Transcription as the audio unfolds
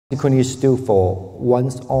consequently still for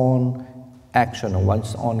one's own action or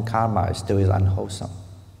one's own karma still is unwholesome.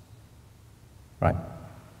 Right?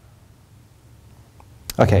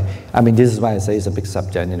 Okay, I mean, this is why I say it's a big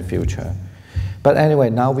subject in the future. But anyway,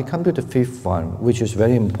 now we come to the fifth one, which is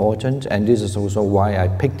very important, and this is also why I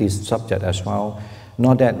picked this subject as well.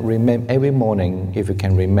 Not that every morning, if you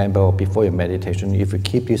can remember before your meditation, if you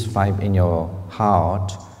keep these five in your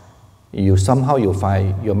heart, you'll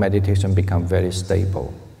find your meditation become very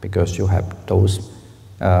stable, because you have those,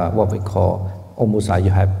 what we call, almost like you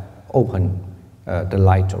have opened the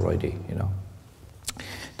light already, you know.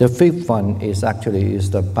 The fifth one is actually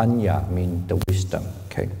the panya, mean the wisdom,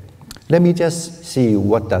 okay. Let me just see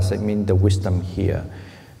what does it mean, the wisdom here.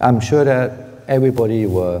 I'm sure that everybody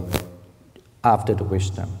will after the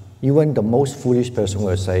wisdom. Even the most foolish person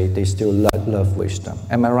will say they still love wisdom.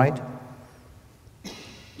 Am I right?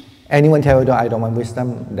 Anyone tell you that I don't want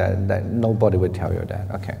wisdom? That nobody will tell you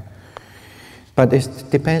that, okay. But it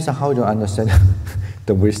depends on how you understand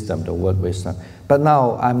the wisdom, the word wisdom. But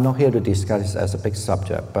now, I'm not here to discuss this as a big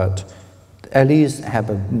subject, but at least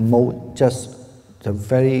have just a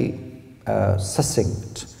very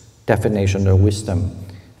succinct definition of wisdom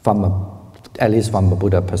at least from a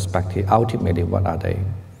Buddha perspective. Ultimately, what are they?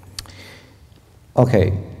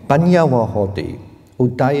 Okay, panya vahoti,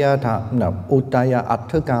 udaya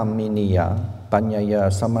atthagaminiya,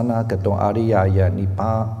 panyaya samana gato ariyaya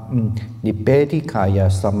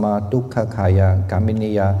nipedikaya sama dukkakaya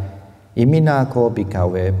gaminiya, iminako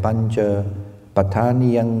bhikkhave panja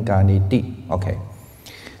pataniyanganiti. Okay.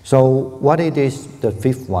 So what it is, the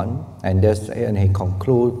fifth one, and he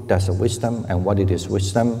concludes that's a wisdom, and what it is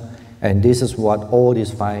wisdom, and this is what all these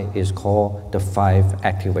five is called the five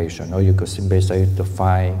activation, or you could simply say the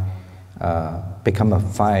five, become a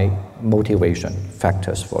five motivation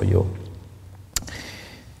factors for you.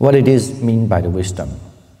 What it is mean by the wisdom?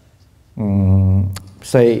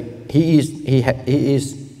 Say he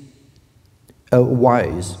is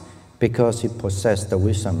wise because he possesses the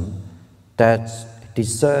wisdom that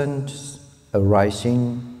discerns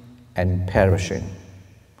arising and perishing,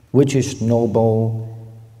 which is noble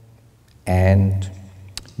and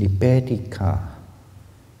nibedika.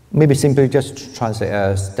 Maybe simply just translate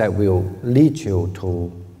as that will lead you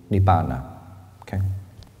to nibbana. Okay.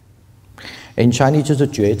 In Chinese, it's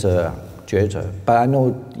觉者, but I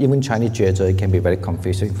know even Chinese 觉者 can be very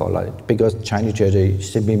confusing for because Chinese 觉者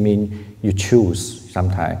simply means you choose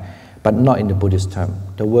sometimes, but not in the Buddhist term.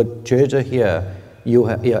 The word 觉者 here, you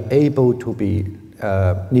are able to be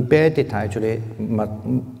nibbedita actually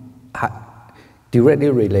directly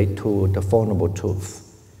relate to the Four Noble Truths,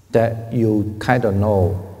 that you kind of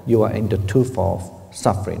know you are in the truth of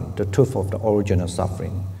suffering, the truth of the origin of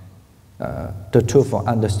suffering, the truth of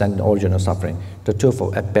understanding the origin of suffering, the truth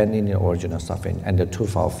of abandoning the origin of suffering, and the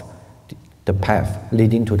truth of the path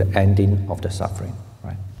leading to the ending of the suffering.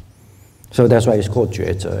 Right? So that's why it's called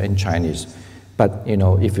觉者 in Chinese. But you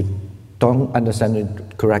know, if you don't understand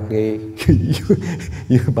it correctly,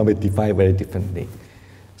 you probably define very differently.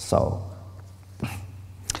 So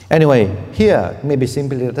anyway, here maybe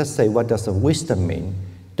simply let's say what does the wisdom mean?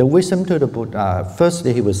 The wisdom to the Buddha,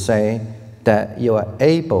 firstly he would say that you are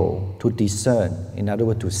able to discern, in other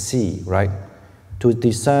words to see, right? To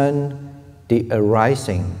discern the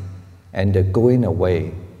arising and the going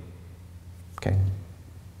away. Okay.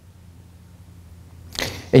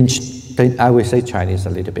 I will say Chinese a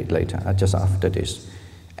little bit later, just after this.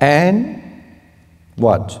 And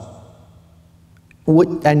what?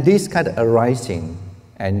 And this kind of arising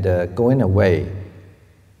and going away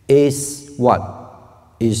is what?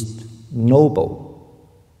 Is noble.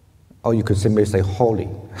 Or you could simply say holy.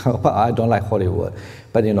 I don't like holy word,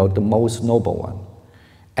 but you know, the most noble one.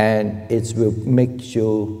 And it will make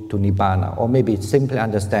you to nibbana, or maybe simply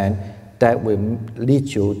understand that will lead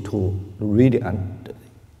you to really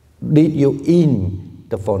lead you in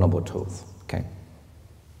the Four Noble Truths. Okay.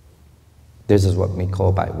 This is what we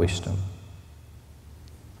call by wisdom.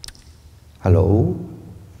 Hello?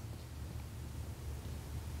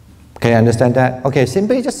 Can you understand that? Okay,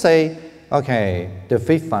 simply just say, okay, the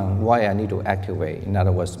fifth one, why I need to activate, in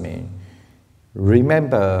other words, mean,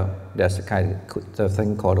 remember there's a kind of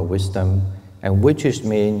thing called a wisdom, and which is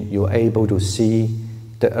mean you're able to see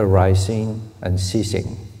the arising and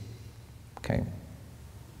ceasing. Okay.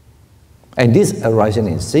 And this arising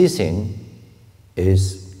and ceasing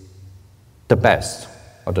is the best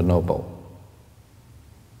of the noble.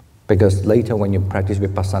 Because later when you practice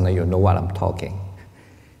Vipassana, you know what I'm talking.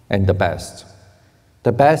 And the best.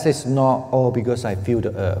 The best is not, oh, because I feel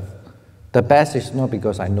the earth. The best is not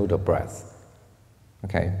because I know the breath.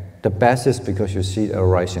 Okay? The best is because you see the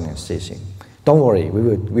arising and ceasing. Don't worry,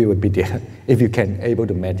 we will be there if you can able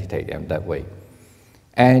to meditate in that way.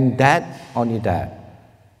 And that, only that,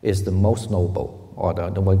 is the most noble, or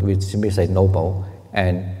the one we simply say noble,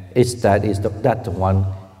 and that's the one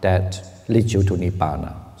that leads you to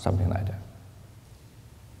Nibbana, something like that.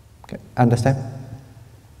 Okay, understand?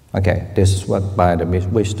 Okay, this is what by the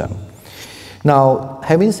wisdom. Now,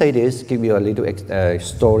 having said this, give you a little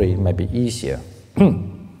story, maybe easier.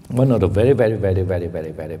 One of the very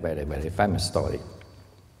famous story.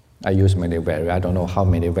 I use many very, I don't know how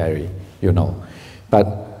many very, you know. But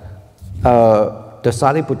the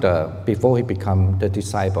Sariputta, before he became the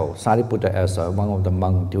disciple, Sariputta as one of the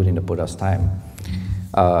monks during the Buddha's time,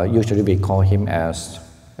 usually we call him as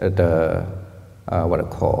the,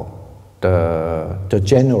 the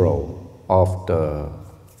general of the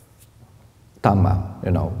Dhamma,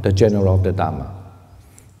 you know, the general of the Dhamma.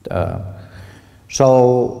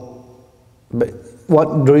 So,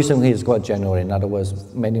 what reason he is called general? In other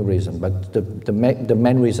words, many reasons, but the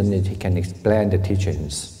main reason is he can explain the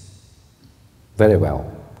teachings very well.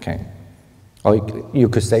 Okay, or you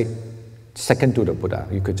could say second to the Buddha.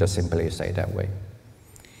 You could just simply say that way.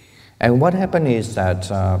 And what happened is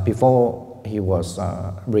that before he was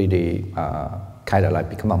really kind of like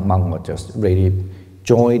become a monk, or just really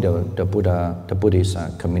join the Buddhist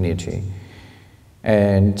community,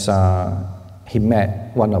 and he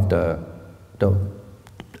met one of the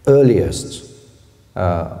earliest,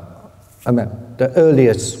 one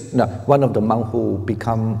of the monks who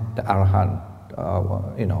become the Arahant,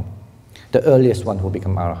 you know, the earliest one who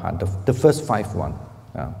become Arahant, the first five one,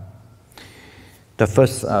 the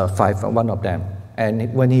first five, one of them.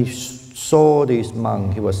 And when he saw this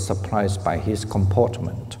monk, he was surprised by his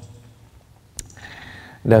comportment.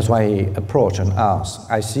 That's why he approached and asked,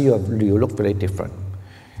 I see you look very different.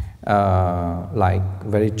 Like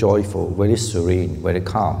very joyful, very serene, very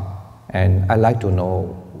calm, and I'd like to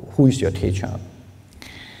know who is your teacher.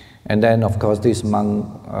 And then, of course, this monk,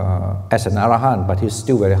 as an Arahant, but he's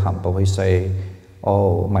still very humble. He say,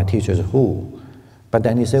 "Oh, my teacher is who?" But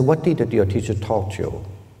then he said, "What did your teacher taught you?"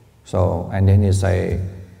 So, and then he say,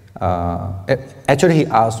 actually, he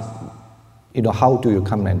asked, you know, how do you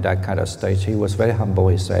come in that kind of stage? He was very humble.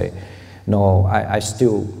 He say, "No, I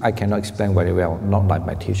cannot explain very well, not like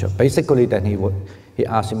my teacher." Basically, then he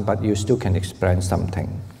asked him, "But you still can explain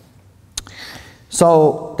something."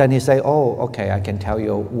 So then he say, "Oh, okay, I can tell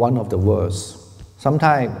you one of the words.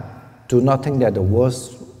 Sometimes do not think that the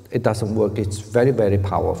words, it doesn't work. It's very, very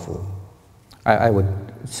powerful." I would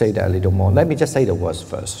say that a little more. Let me just say the words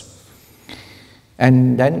first.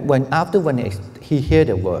 And then when he heard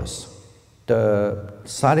the words, the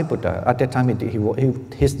Sariputta, at that time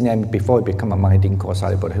his name, before he became a monk, he didn't call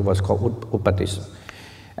Sariputta, he was called Upadisa.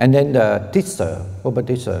 And then the teacher,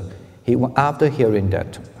 Upadisa, after hearing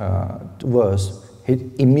that verse,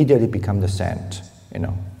 he immediately became the saint, you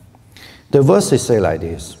know. The verse is say like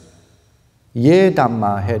this: Ye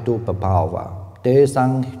Dhamma hetu papava,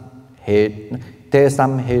 tesang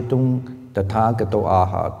hetung tathagato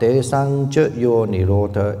aha, tesang jet yo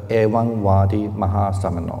nirodha evang vadi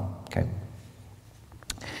mahasamano. Okay.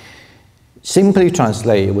 Simply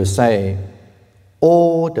translate, we say,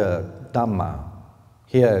 all the Dhamma,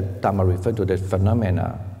 here Dhamma refers to the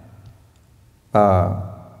phenomena,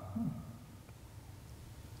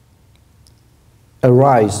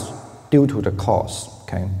 arise due to the cause.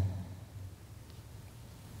 Okay.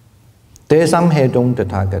 Desam hedung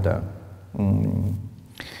tathagata.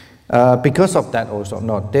 Because of that also,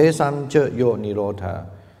 no, desam yo nirodha,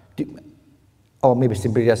 or maybe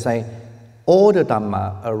simply just say, all the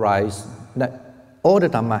Dhamma arise, all the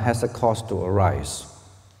Dhamma has a cause to arise,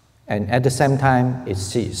 and at the same time it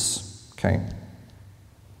ceases. Okay.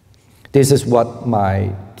 This is what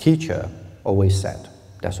my teacher always said.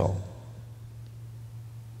 That's all.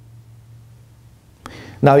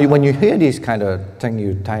 Now, when you hear this kind of thing,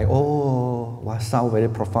 you think, "Oh, what sound very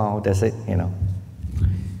profound." That's it, you know.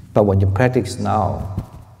 But when you practice now,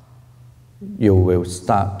 you will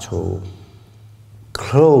start to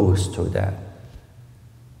close to that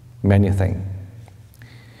many things.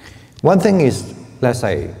 One thing is, let's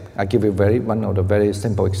say, I give you one of the very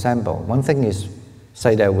simple example. One thing is,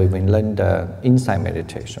 say that we learn the insight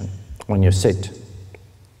meditation. When you sit,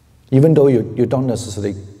 even though you don't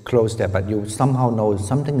necessarily close that, but you somehow know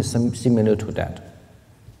something similar to that.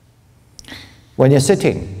 When you're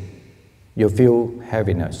sitting, you feel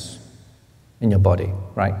heaviness in your body,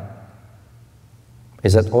 right?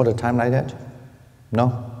 Is it all the time like that?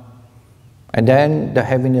 No. And then the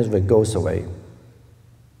heaviness will goes away.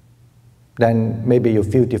 Then maybe you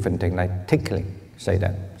feel different things like tickling. Say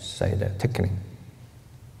that, tickling.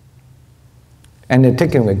 And the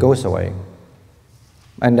tickling will goes away.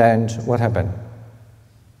 And then what happened?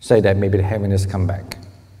 Say that maybe the heaviness come back.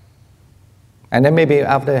 And then maybe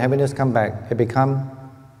after the heaviness come back, it become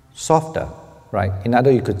softer, right? In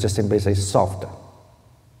other words, you could just simply say softer.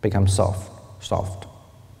 Become soft.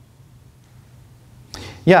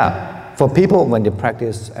 Yeah, for people when they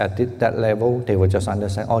practice at that level, they will just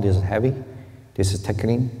understand, oh, this is heavy, this is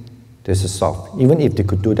thickening, this is soft. Even if they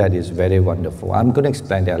could do that, it's very wonderful. I'm going to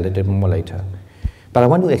explain that a little bit more later. But I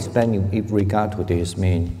want to explain in regard to this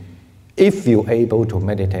mean, if you're able to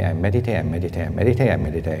meditate, and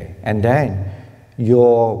then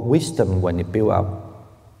your wisdom, when it builds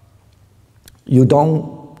up, you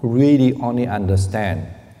don't really only understand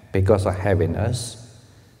because of heaviness,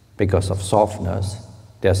 because of softness.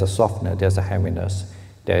 There's a softness, there's a heaviness,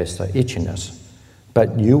 there's a itchiness.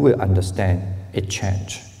 But you will understand it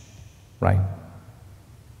change, right?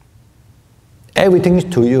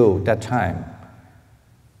 Everything to you that time,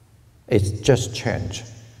 it's just change.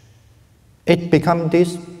 It become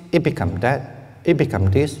this, it become that, it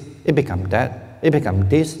become this, it become that, it become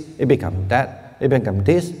this, it become that, it become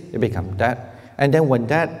this, it become that. And then when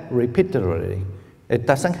that repeatedly, it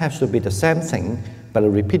doesn't have to be the same thing, but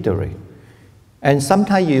repeatedly. And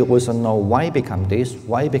sometimes you also know why it become this,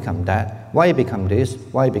 why it become that, why it become this,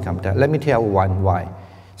 why it become that. Let me tell you one why.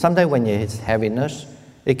 Sometimes when it's heaviness,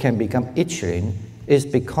 it can become itching. It's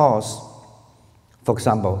because, for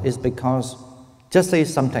example, it's because, just say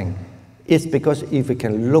something, it's because if you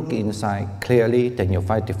can look inside clearly, then you'll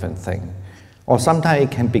find different thing. Or sometimes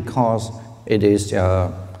it can be because it is,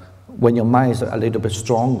 when your mind is a little bit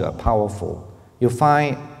stronger, powerful, you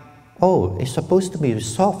find, oh, it's supposed to be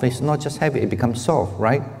soft, it's not just heavy, it becomes soft,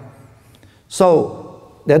 right?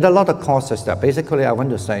 So there are a lot of causes that basically I want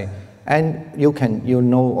to say, and you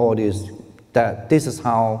know all this, that this is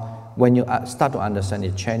how, when you start to understand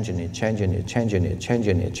it, changing.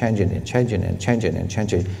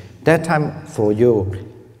 That time for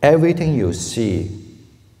you, everything you see,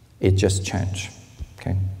 it just change,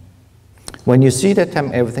 okay? When you see that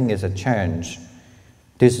time everything is a change,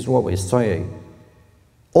 this is what we say,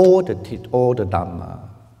 all the Dhamma,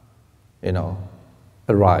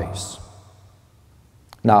 arise.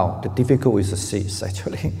 Now, the difficulty is to cease,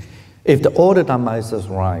 actually. If all the Dhamma is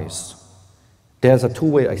arise, there's a two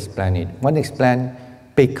way to explain it. One explain,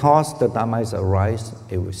 because the Dhamma is arise,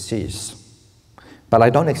 it will cease. But I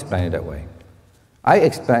don't explain it that way. I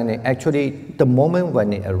explain it, actually, the moment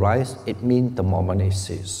when it arises, it means the moment it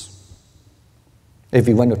ceases. If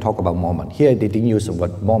you want to talk about moment, here they didn't use the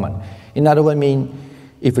word moment. In other words,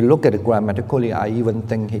 if you look at it grammatically, I even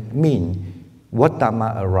think it means what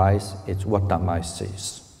Dhamma arises is what Dhamma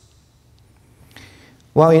ceases.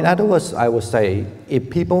 Well, in other words, I would say, if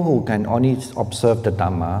people who can only observe the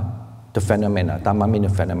Dhamma, the phenomena, Dhamma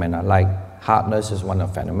means phenomena, like hardness is one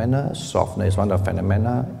of phenomena, softness is one of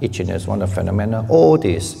phenomena, itchiness is one of phenomena, all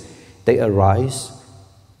this, they arise,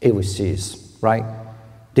 it will cease, right?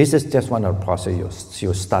 This is just one of the processes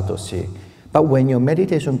you start to see. But when your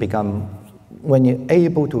meditation when you're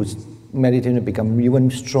able to meditate become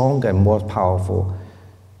even stronger and more powerful,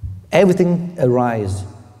 everything arises,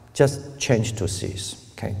 just change to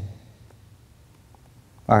cease, okay?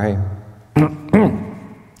 Okay.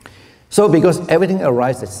 So because everything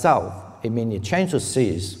arises itself, it means it change to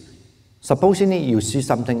cease. Supposing you see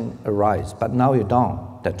something arise, but now you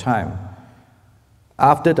don't, that time.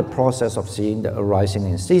 After the process of seeing the arising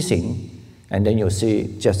and ceasing, and then you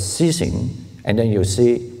see just ceasing, and then you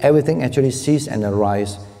see everything actually cease and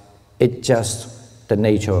arise, it's just the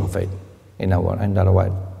nature of it, in another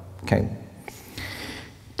way, okay?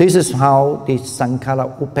 This is how the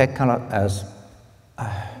Sankhara Upekkha as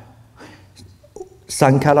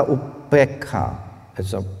Sankhara Upekkha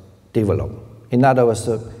is developed. In other words,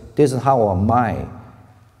 this is how our mind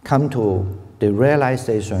come to the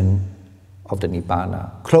realization of the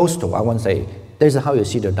Nibbana. Close to, I won't say, this is how you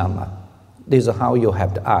see the Dhamma. This is how you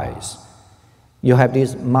have the eyes. You have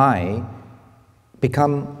this mind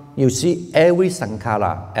you see every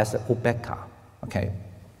Sankhara as a Upekkha, okay?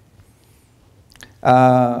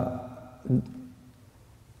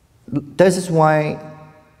 This is why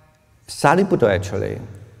Sariputta actually,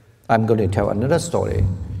 I'm going to tell another story.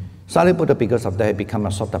 Sariputta, because of that, become a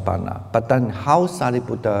Sotapanna. But then how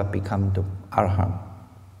Sariputta become the Arahant?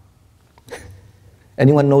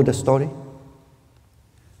 Anyone know the story?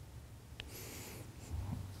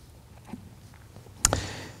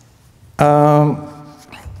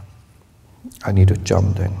 I need to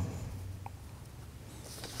jump then.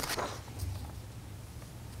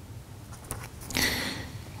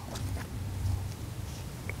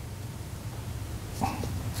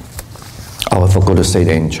 Oh, I forgot to say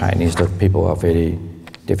that in Chinese, that people are very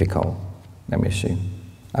difficult. Let me see.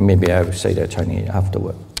 Maybe I will say that Chinese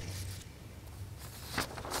afterward.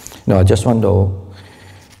 No, I just want to,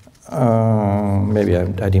 maybe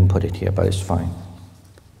I didn't put it here, but it's fine.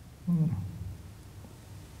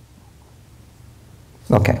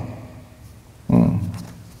 Okay.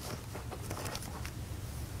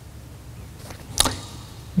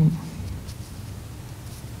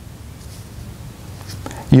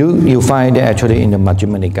 You find it actually in the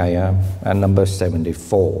Majjhima Nikaya, number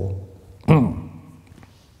 74.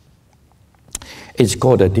 It's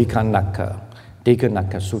called the Dikhanaka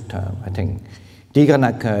Sutta, I think.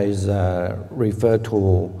 Dikhanaka is referred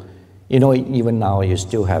to, even now you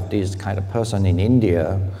still have this kind of person in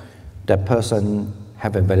India. That person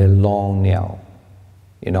have a very long nail.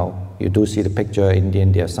 You do see the picture in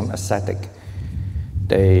India, some ascetic.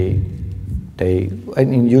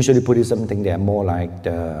 And usually Buddhism think they are more like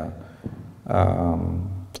the,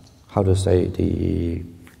 the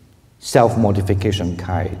self-mortification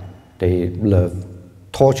kind. They love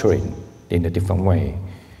torturing in a different way.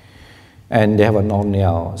 And they have a long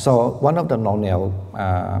nail. So one of the long nail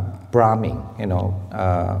Brahmin,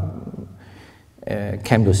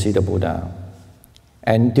 came to see the Buddha.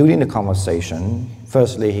 And during the conversation,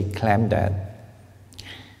 firstly he claimed that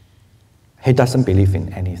he doesn't believe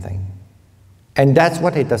in anything. And that's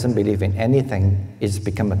what he doesn't believe in anything is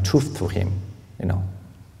become a truth to him,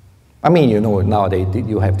 nowadays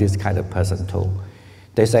you have this kind of person too.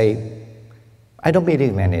 They say, I don't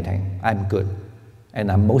believe in anything, I'm good. And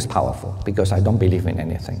I'm most powerful because I don't believe in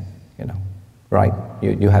anything, right?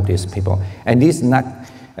 You have these people. And this person,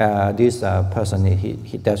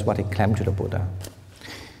 that's what he claimed to the Buddha.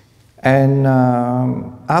 And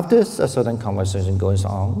after a certain conversation goes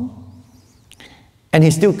on, and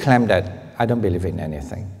he still claimed that I don't believe in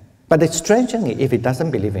anything. But it's strangely, if he doesn't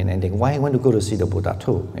believe in anything, why he want to go to see the Buddha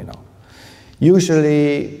too,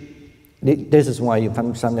 Usually, this is why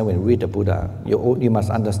sometimes when you read the Buddha, you must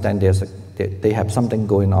understand they have something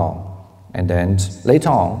going on. And then later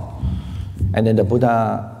on, and then the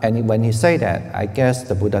Buddha, and when he say that, I guess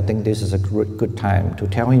the Buddha think this is a good time to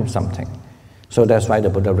tell him something. So that's why the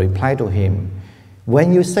Buddha replied to him,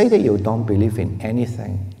 when you say that you don't believe in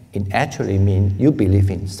anything, it actually means you believe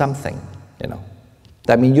in something,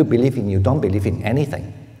 That means you don't believe in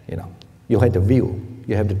anything, You have the view,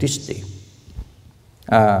 you have the dishti.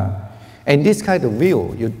 And this kind of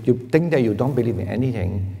view, you think that you don't believe in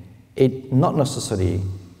anything, it not necessarily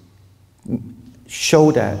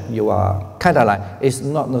show that you are kind of like, it's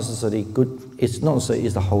not necessarily good, it's not necessarily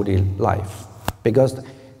it's a holy life. Because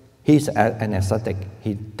he's an ascetic,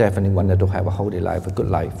 he definitely wanted to have a holy life, a good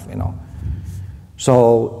life,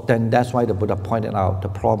 So then that's why the Buddha pointed out the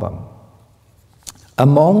problem.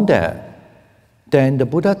 Among that, then the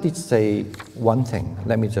Buddha did say one thing.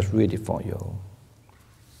 Let me just read it for you.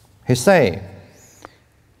 He say,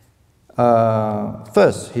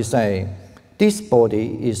 first he say, this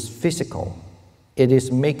body is physical. It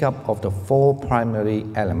is made up of the 4 primary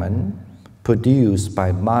elements produced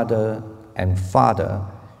by mother and father,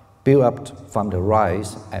 built up from the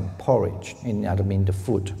rice and porridge, in other means the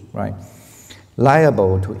food, right?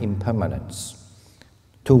 Liable to impermanence,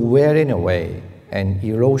 to wearing away and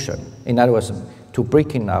erosion, in other words, to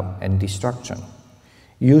breaking up and destruction.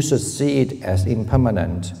 You should see it as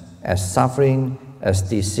impermanent, as suffering, as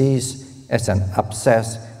disease, as an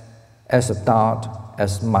abscess, as a dart,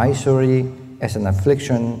 as misery, as an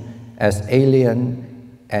affliction, as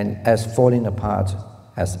alien, and as falling apart,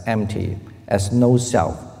 as empty, as no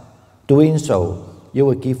self. Doing so, you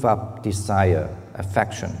will give up desire,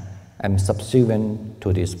 affection, and subservient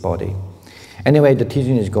to this body. Anyway, the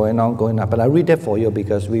teaching is going on, but I read that for you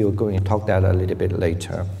because we were going to talk that a little bit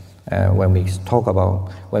later when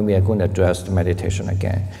we are going to address the meditation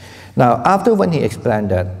again. Now, after when he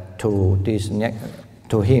explained that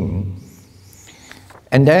to him,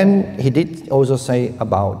 and then he did also say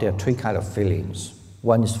about there are 3 kinds of feelings.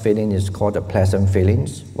 One feeling is called the pleasant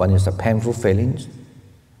feelings, one is the painful feelings,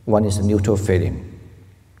 one is a neutral feeling.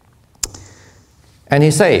 And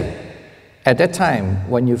he said, at that time,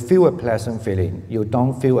 when you feel a pleasant feeling, you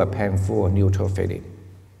don't feel a painful or neutral feeling.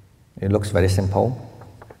 It looks very simple.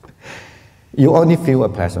 You only feel a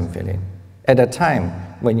pleasant feeling. At that time,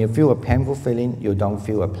 when you feel a painful feeling, you don't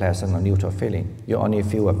feel a pleasant or neutral feeling. You only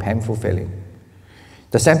feel a painful feeling.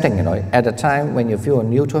 The same thing, at the time when you feel a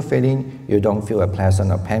neutral feeling, you don't feel a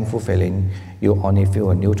pleasant or painful feeling. You only feel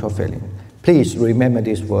a neutral feeling. Please remember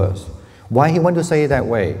these words. Why he want to say it that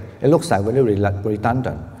way? It looks like very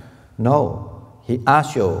redundant. No, he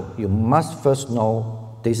asks you, you must first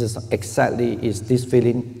know this is this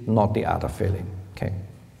feeling, not the other feeling. Okay?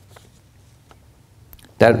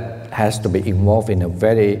 That has to be involved in a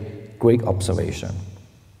very great observation.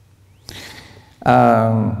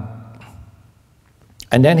 And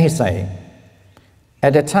then he say,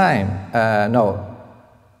 at the time,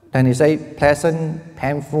 then he say, pleasant,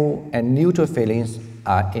 painful, and neutral feelings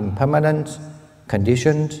are impermanent,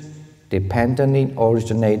 conditioned, dependently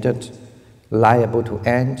originated, liable to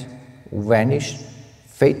end, vanish,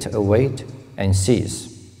 fade away, and cease.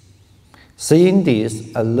 Seeing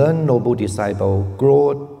this, a learned noble disciple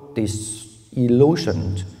grows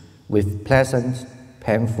disillusioned with pleasant,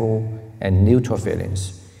 painful, and neutral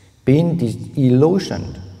feelings. Being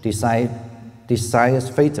disillusioned, desires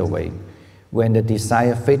fade away. When the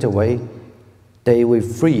desire fades away, they will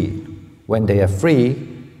free. When they are free,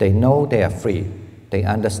 they know they are free. They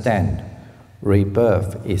understand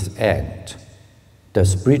rebirth is end. The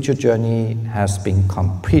spiritual journey has been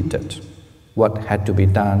completed. What had to be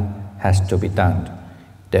done has to be done.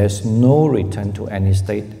 There's no return to any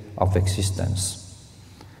state of existence.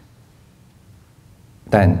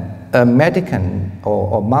 Then a mendicant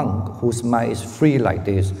or monk whose mind is free like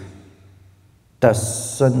this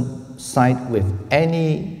doesn't side with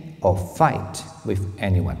any or fight with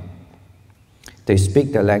anyone. They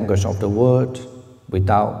speak the language of the word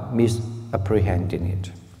without misapprehending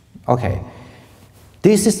it. Okay,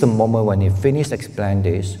 this is the moment when he finished explaining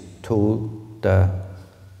this to the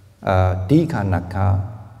Dikanaka.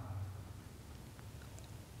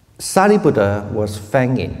 Sariputta was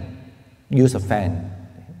fanning, use a fan.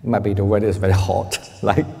 Maybe the weather is very hot,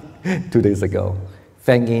 like 2 days ago.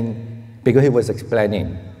 Fanning, because he was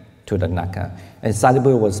explaining to the Naka. And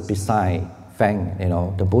Sariputta was beside Fang,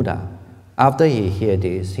 the Buddha. After he heard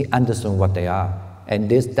this, he understood what they are. And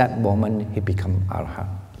that moment, he became Arahant.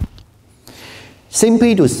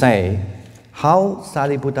 Simply to say, how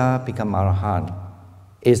Sariputta became Arahant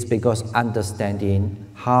is because understanding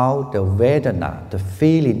how the Vedana, the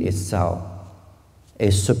feeling itself,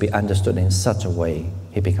 it should be understood in such a way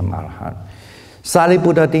he became Arahant.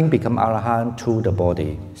 Sariputta didn't become Arahant through the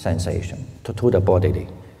body sensation, through the bodily.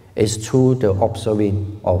 It's through the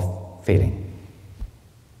observing of feeling.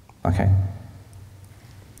 Okay?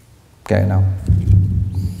 Okay, now.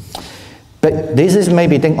 But this is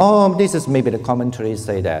maybe this is maybe the commentaries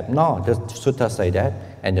say that. No, the sutta say that,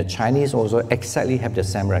 and the Chinese also exactly have the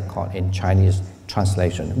same record in Chinese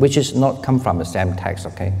translation, which is not come from the same text,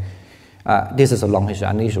 okay? This is a long history.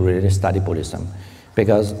 I need to really study Buddhism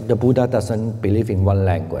because the Buddha doesn't believe in one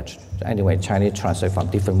language. Anyway, Chinese translate from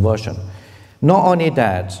different version. Not only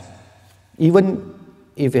that, even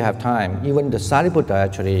if you have time, even the Sariputta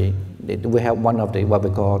actually, we have one of the what we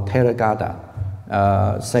call Theravada,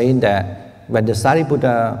 saying that when the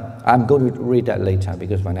Sariputta, I'm going to read that later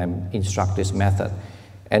because when I instruct this method,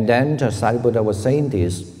 and then the Sariputta was saying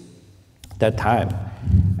this, that time,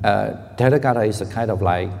 Theravada is a kind of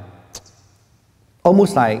like,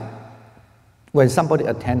 almost like when somebody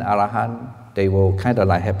attend Arahant, they will kind of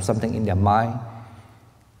like have something in their mind,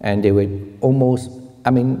 and they will almost,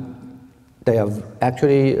 they are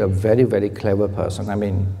actually a very, very clever person.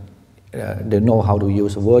 They know how to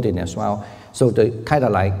use wording as well. So they kind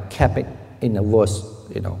of like kept it in a verse,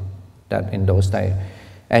 that in those days.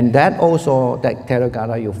 And that also, that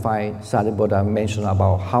Theravada, you find Sariputta mentioned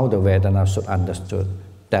about how the Vedana should understood.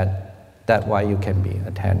 That why you can be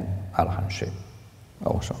attend Arahantship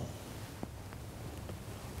also.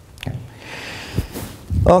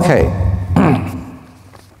 Okay.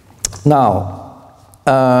 Now,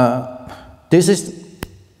 this is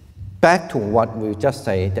back to what we just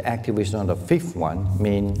said, the activation of the fifth one,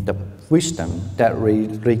 means the wisdom that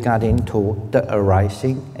regarding to the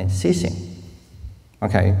arising and ceasing.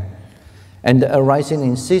 Okay? And the arising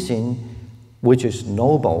and ceasing, which is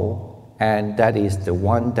noble, and that is the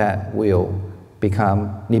one that will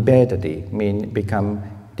become nibbedati, mean become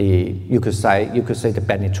the, you could say the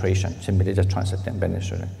penetration, simply just translate the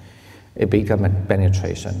penetration. It becomes a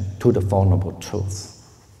penetration to the Four Noble Truths.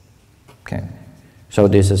 Okay? So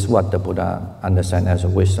this is what the Buddha understands as a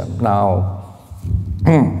wisdom. Now,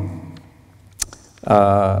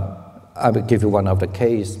 I will give you one of the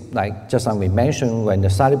case, like just as we mentioned, when the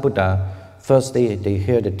Sariputta, first they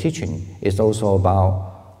hear the teaching, it's also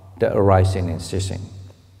about the arising and ceasing.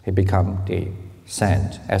 He becomes the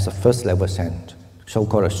saint, as a first level saint,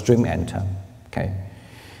 so-called a stream enter. Okay?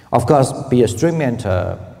 Of course, be a stream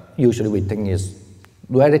enter, usually we think is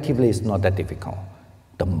relatively is not that difficult.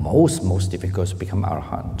 The most difficult is to become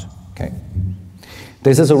Arahant. Okay?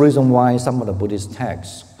 This is the reason why some of the Buddhist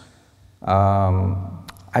texts,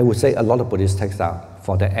 I would say a lot of Buddhist texts are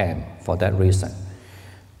for the aim, for that reason.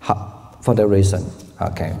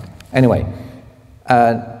 Okay. Anyway,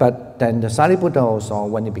 but then the Sariputta also,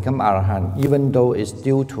 when he become Arahant, even though it's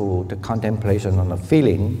due to the contemplation on the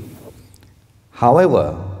feeling,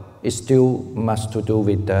 however, it still must to do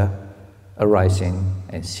with the arising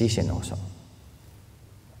and ceasing also.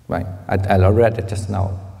 Right? I read it just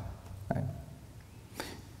now. Right?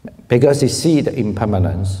 Because he sees the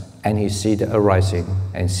impermanence and he sees the arising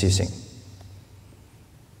and ceasing.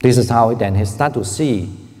 This is how then he starts to see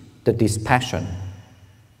the dispassion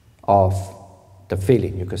of the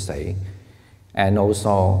feeling, you could say, and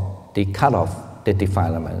also the cut off the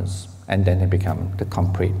defilements, and then it becomes the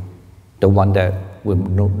complete, the one that will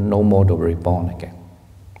no more to be reborn again.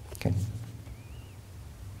 Okay.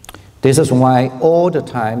 This is why all the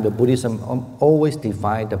time the Buddhism always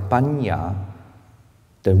define the panya,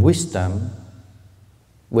 the wisdom,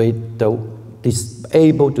 with the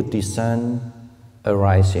able to discern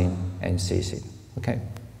arising and ceasing. Okay.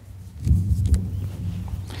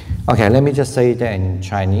 Okay, let me just say that in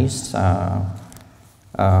Chinese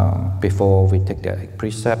before we take the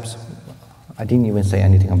precepts. I didn't even say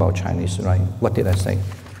anything about Chinese, right? What did I say?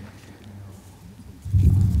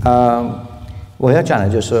 我要讲的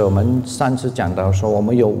就是我们上次讲到说我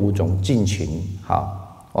们有5种境情，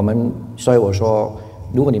好，所以我说，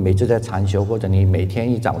如果你每次在禅修或者你每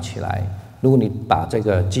天一早起来，如果你把这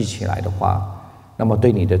个记起来的话，那么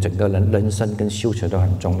对你的整个人生跟修持都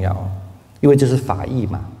很重要，因为这是法义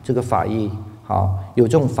嘛，这个法义好，有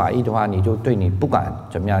这种法义的话，你就对你不管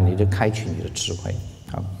怎么样，你就开启你的智慧。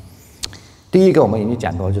好，第一个我们已经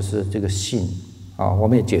讲过，就是这个信啊，我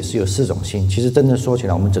们也解释有4种信，其实真的说起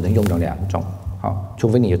来，我们只能用到2种。好，除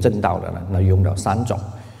非你有正道的了，那用到3种。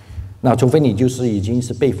那除非你就是已经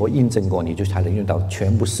是被佛印证过，你就才能用到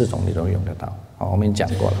全部4种，你都用得到。好，我们已经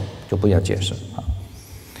讲过了，就不要解释。好，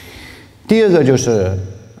第二个就是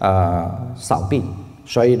少病，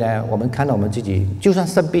所以呢，我们看到我们自己就算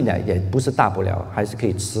生病了，也不是大不了，还是可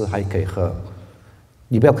以吃，还可以喝。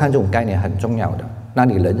你不要看这种概念很重要的，那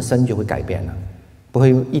你人生就会改变了，不会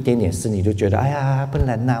一点点事你就觉得哎呀不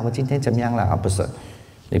能啊，我今天怎么样了啊？不是。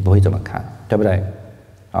你不会这么看，对不对？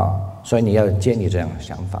啊，所以你要建立这样的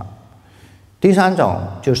想法。第3种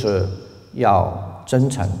就是要真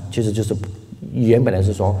诚，其实就是原本的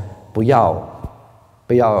是说不要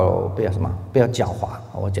什么，不要狡猾。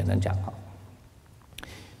我简单讲哈，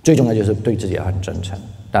最重要就是对自己要很真诚。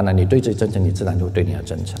当然，你对自己真诚，你自然就对你要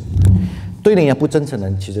真诚。对人家不真诚的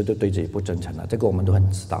人，其实就对自己不真诚了。这个我们都很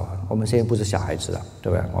知道啊。我们现在不是小孩子了，对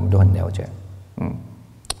不对？我们都很了解。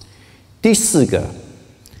第4个。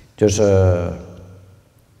就是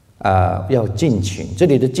要尽情。这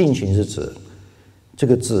里的尽情是指这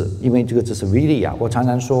个字，因为这个字是 viriya。我常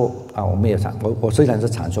常说啊，我们也我虽然是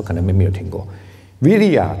常说，可能没有听过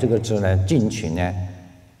viriya 这个字呢，尽情呢，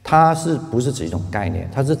它是不是指一种概念？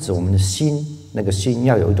它是指我们的心，那个心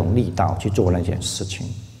要有一种力道去做那件事情。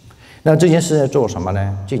那这件事要做什么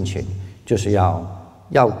呢？尽情就是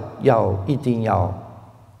一定要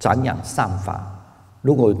展扬善法。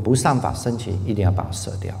如果不善法升起，一定要把它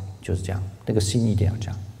舍掉。就是这样，那个心一定要这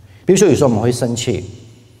样。比如说，有时候我们会生气，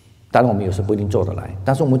当然我们有时候不一定做得来，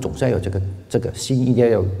但是我们总是要有这个心，一定要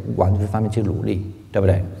有往这方面去努力，对不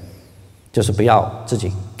对？就是不要自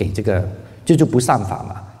己给这个，就不善法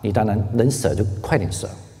嘛。你当然能舍就快点舍，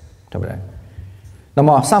对不对？那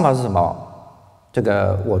么善法是什么？这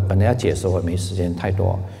个我本来要解释，我没时间太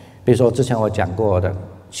多。比如说之前我讲过的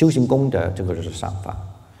修行功德，这个就是善法。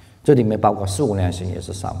这里面包括四无量心也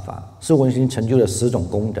是善法，四无量心成就的10种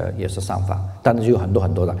功德也是善法，当然就有很多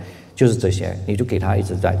很多的，就是这些，你就给他一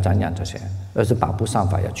直在瞻仰这些，而是把不善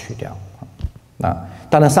法要去掉。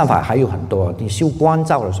当然善法还有很多，你修观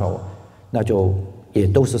照的时候，那就也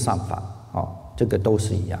都是善法啊，这个都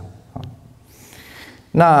是一样啊。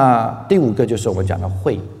那第5个就是我们讲的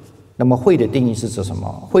慧，那么慧的定义是指什么？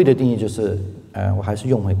慧的定义就是，我还是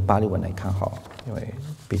用回巴利文来看好，因为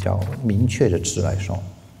比较明确的字来说。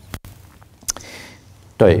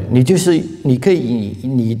对，你可以以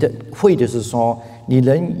你的慧，就是说你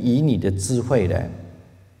能以你的智慧呢，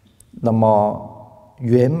那么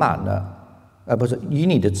圆满了，不是以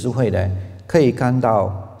你的智慧呢，可以看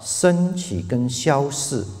到升起跟消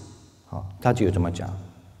逝，他就有这么讲，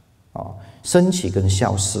升起跟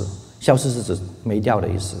消逝，消逝是指没掉的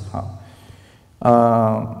意思，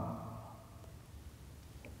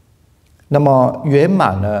那么圆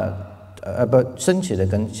满了，升起的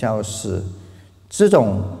跟消逝。这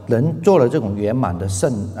种人做了这种圆满的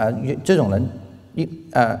这种人，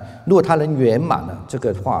如果他能圆满了这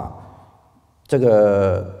个话，这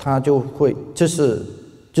个他就会，就是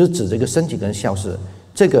指这个身体跟消失，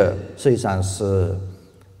这个实际上是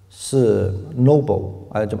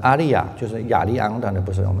noble， 就阿利亚，就是雅利安，当然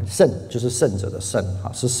不是我们圣，就是圣者的圣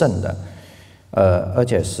啊，是圣的，而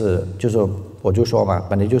且是就是我就说嘛，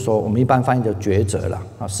本来就说我们一般翻译叫抉择了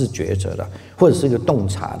啊，是抉择的，或者是一个洞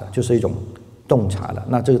察的，就是一种洞察的。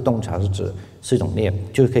那这个洞察是指是一种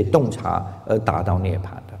就是可以洞察而达到涅槃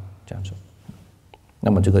的这样子。那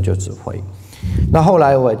么这个就是智慧。那后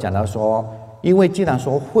来我也讲到说，因为既然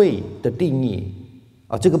说慧的定义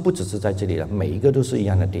这个不只是在这里了，每一个都是一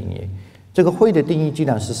样的定义。这个慧的定义既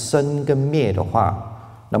然是生跟灭的话，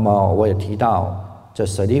那么我也提到，这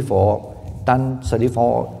舍利弗，当舍利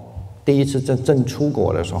弗第一次正出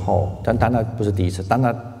国的时候，当然不是第一次，当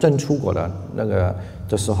他正出国的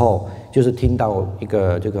的时候，就是听到一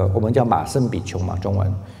个这个我们叫马胜比丘嘛，中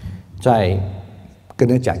文，在跟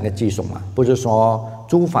他讲一个偈颂嘛，不是说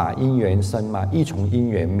诸法因缘生嘛，亦从因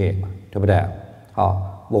缘灭嘛，对不对？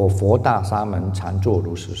我佛大沙门常作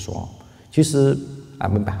如是说。其实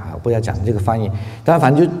不要讲这个翻译，但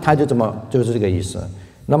反正他就这么就是这个意思。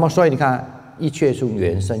那么所以你看，一切从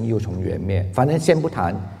缘生，又从缘灭。反正先不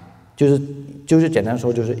谈，就是简单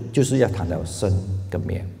说，就是要谈到生跟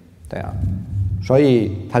灭，对啊。所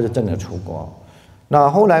以他就真的出国。那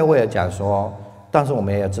后来我也讲说，但是我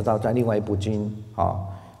们也知道，在另外一部经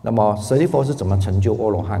那么舍利弗是怎么成就阿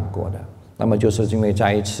罗汉果的？那么就是因为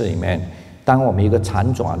在一次里面，当我们一个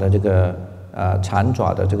长爪的这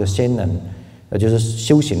个仙人，就是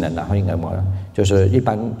修行人，然后应该就是一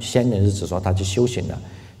般仙人是指说他去修行的。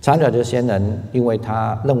长爪这个仙人，因为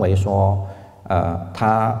他认为说，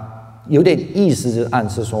他有点意思，就是暗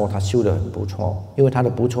示说他修得很不错，因为他的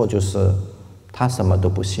不错就是他什么都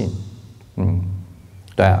不信，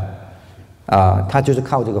对啊，他就是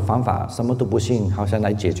靠这个方法什么都不信，好像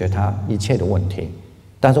来解决他一切的问题。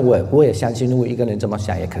但是我也相信，如果一个人这么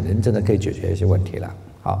想，也可能真的可以解决一些问题了。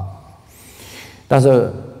但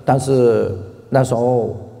是那时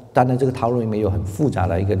候，当然这个讨论里面有很复杂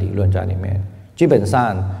的一个理论在里面。基本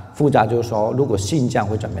上复杂就是说，如果信这样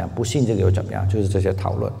会怎么样，不信这个又怎么样，就是这些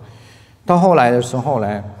讨论。到后来的时候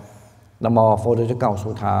呢，那么佛陀就告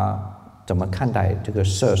诉他怎么看待这个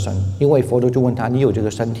色身，因为佛陀就问他：你有这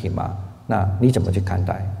个身体吗？那你怎么去看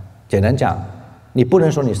待？简单讲，你不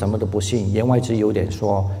能说你什么都不信，言外之意有点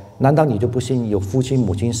说，难道你就不信有父亲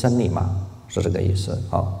母亲生你吗？是这个意思。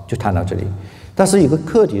就谈到这里。但是有个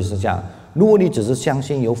课题是这样，如果你只是相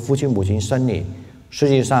信由父亲母亲生你，实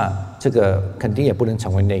际上这个肯定也不能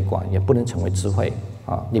成为内观，也不能成为智慧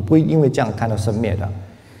你不会因为这样看到生灭的。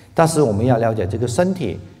但是我们要了解，这个身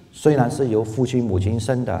体虽然是由父亲母亲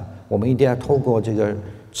生的，我们一定要透过这个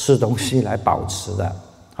吃东西来保持的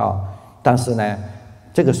但是呢，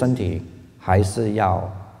这个身体还是要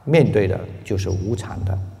面对的，就是无常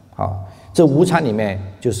的这无常里面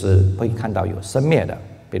就是会看到有生灭的，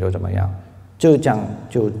比如怎么样，就这样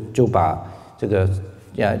就把这个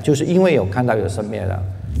就是因为有看到有生灭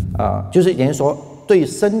的就是言说对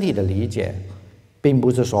身体的理解，并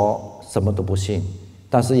不是说什么都不信，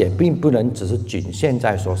但是也并不能只是仅限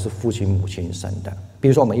在说是父亲母亲生的。比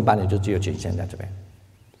如说我们一般人就只有仅限在这边，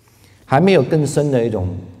还没有更深的一种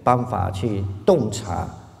办法去洞察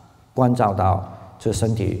关照到这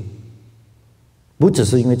身体不只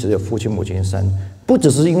是因为只有父亲母亲生，不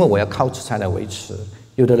只是因为我要靠吃才来维持，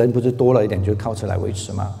有的人不是多了一点就靠吃来维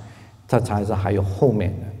持吗？它才是还有后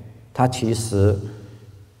面的，它其实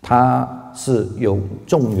它是有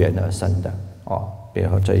众缘而生的比如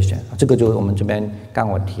说这一些，这个就是我们这边刚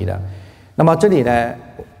我提的。那么这里呢，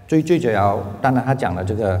最主要，当然他讲了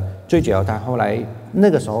这个最主要，他后来那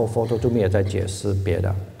个时候佛陀就没有再解释别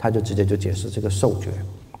的，他就直接就解释这个受觉。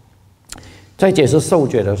在解释受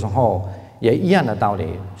觉的时候，也一样的道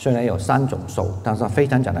理，虽然有3种受，但是他非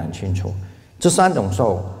常讲得很清楚，这3种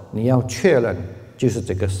受你要确认就是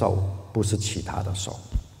这个受，不是其他的受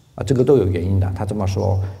这个都有原因的。他这么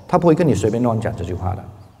说，他不会跟你随便乱讲这句话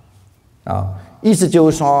的意思就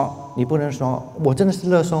是说，你不能说我真的是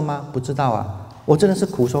乐受吗？不知道啊。我真的是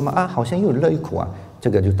苦受吗？好像又有乐又苦啊。这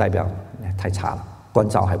个就代表太差了，关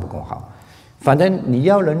照还不够好。反正你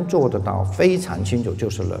要能做得到非常清楚，就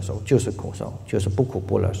是乐受，就是苦受，就是不苦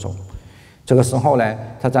不乐受。这个时候呢，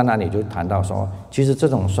他在那里就谈到说，其实这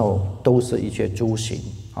种受都是一切诸行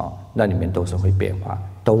那里面都是会变化，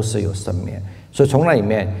都是有生灭。所以从那里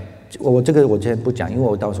面，我今天不讲，因为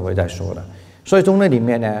我到时候会再说的。所以从那里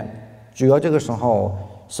面呢，主要这个时候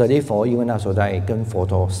舍利弗因为那时候在跟佛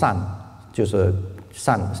陀就是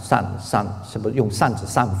善，是不是用善指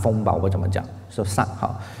善风吧？我怎么讲？是善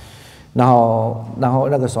然后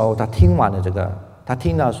那个时候他听完了这个，他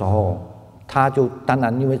听到的时候，他就当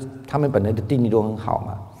然因为他们本来的定力都很好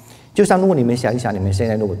嘛。就像如果你们想一想，你们现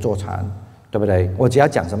在如果坐禅，对不对？我只要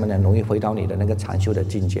讲什么呢？容易回到你的那个禅修的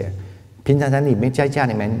境界。平常在里面在家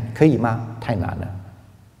里面可以吗？太难了。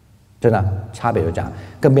真的差别就讲，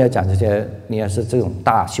更不要讲这些，你要是这种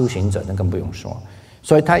大修行者，那更不用说。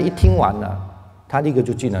所以他一听完了，他立刻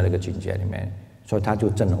就进了那个境界里面，所以他就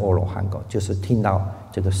证了阿罗汉果，就是听到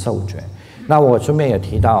这个受觉。那我顺便也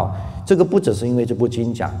提到，这个不只是因为这部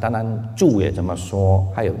经讲，当然注也这么说，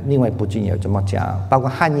还有另外一部经也这么讲，包括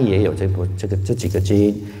汉译也有这几个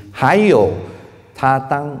经，还有他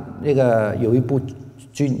当那个有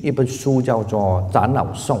一本书叫做《长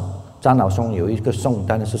老颂》，长老颂有一个颂，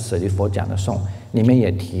当然是舍利佛讲的颂，里面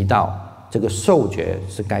也提到这个受觉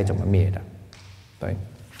是该怎么灭的。对，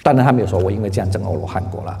当然他没有说我因为这样证阿罗汉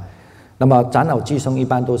果了。那么长老寄生一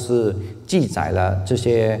般都是记载了这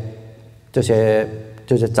些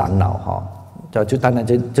长老哈，就当然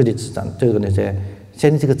这里指长那些，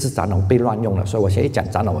现在这个字长老被乱用了，所以我现在一讲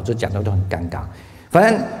长老，我就讲的都很尴尬。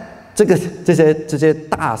反正这些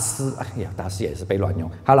大师，哎呀，大师也是被乱用。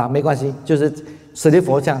好了，没关系，就是舍利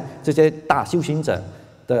佛像这些大修行者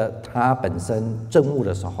的，他本身证悟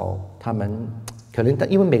的时候，他们可能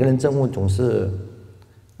因为每个人证悟总是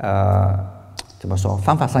怎么说，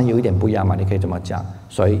方法上有一点不一样嘛，你可以这么讲，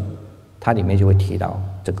所以它里面就会提到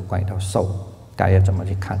这个关于到受该要怎么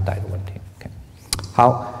去看待的问题。Okay.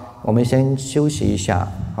 好，我们先休息一下。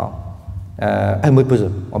好，不是，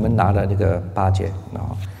我们拿了这个8节，然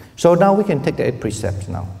后 ，so now we can take the 8 precepts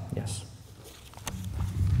now. Yes.